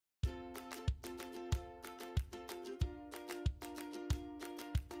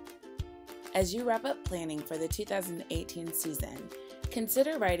As you wrap up planning for the 2018 season,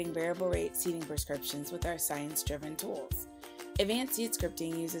 consider writing variable rate seeding prescriptions with our science-driven tools. Advanced seed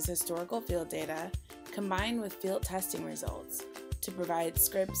scripting uses historical field data combined with field testing results to provide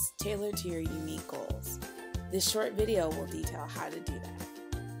scripts tailored to your unique goals. This short video will detail how to do that.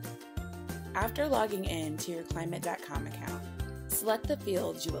 After logging in to your Climate.com account, select the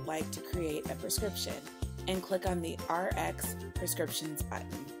fields you would like to create a prescription and click on the RX Prescriptions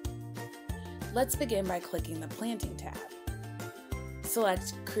button. Let's begin by clicking the Planting tab.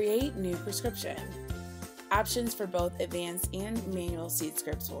 Select Create New Prescription. Options for both advanced and manual seed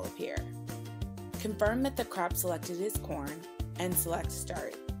scripts will appear. Confirm that the crop selected is corn and select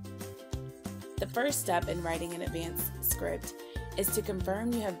Start. The first step in writing an advanced script is to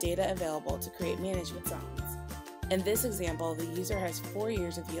confirm you have data available to create management zones. In this example, the user has 4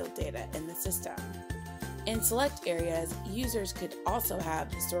 years of yield data in the system. In select areas, users could also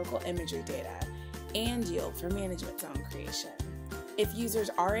have historical imagery data and yield for management zone creation. If users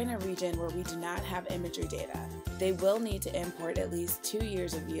are in a region where we do not have imagery data, they will need to import at least 2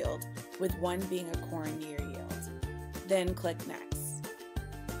 years of yield, with one being a corn year yield. Then click Next.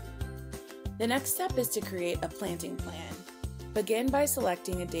 The next step is to create a planting plan. Begin by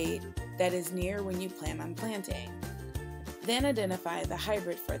selecting a date that is near when you plan on planting. Then identify the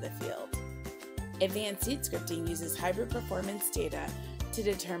hybrid for the field. Advanced seed scripting uses hybrid performance data to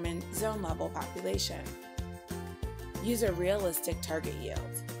determine zone level population. Use a realistic target yield.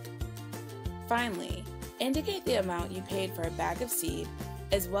 Finally, indicate the amount you paid for a bag of seed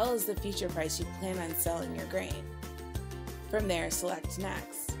as well as the future price you plan on selling your grain. From there, select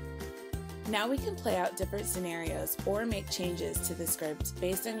Next. Now we can play out different scenarios or make changes to the script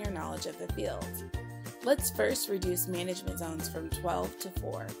based on your knowledge of the field. Let's first reduce management zones from 12 to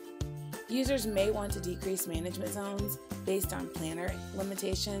 4. Users may want to decrease management zones based on planner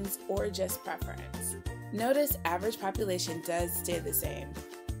limitations or just preference. Notice average population does stay the same.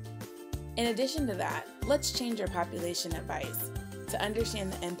 In addition to that, let's change our population advice to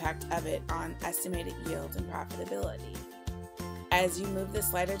understand the impact of it on estimated yield and profitability. As you move the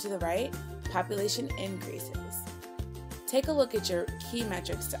slider to the right, population increases. Take a look at your key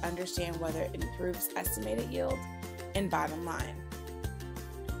metrics to understand whether it improves estimated yield and bottom line.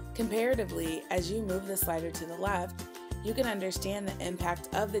 Comparatively, as you move the slider to the left, you can understand the impact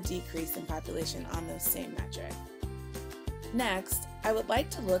of the decrease in population on those same metrics. Next, I would like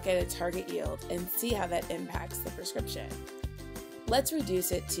to look at a target yield and see how that impacts the prescription. Let's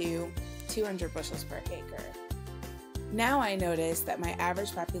reduce it to 200 bushels per acre. Now I notice that my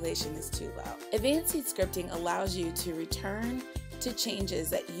average population is too low. Advanced seed scripting allows you to return to changes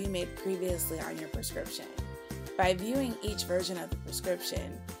that you made previously on your prescription. By viewing each version of the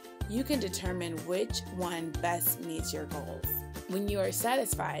prescription, you can determine which one best meets your goals. When you are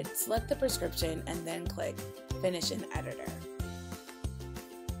satisfied, select the prescription and then click Finish in the editor.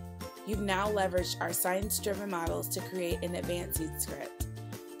 You've now leveraged our science-driven models to create an advanced seed script.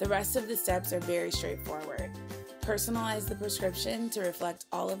 The rest of the steps are very straightforward. Personalize the prescription to reflect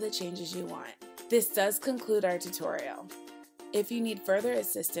all of the changes you want. This does conclude our tutorial. If you need further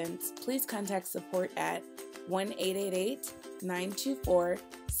assistance, please contact support at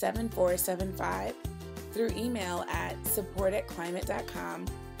 1-888-924-7475 through email at support@climate.com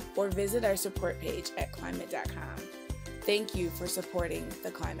or visit our support page at climate.com. Thank you for supporting the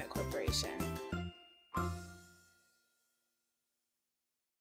Climate Corporation.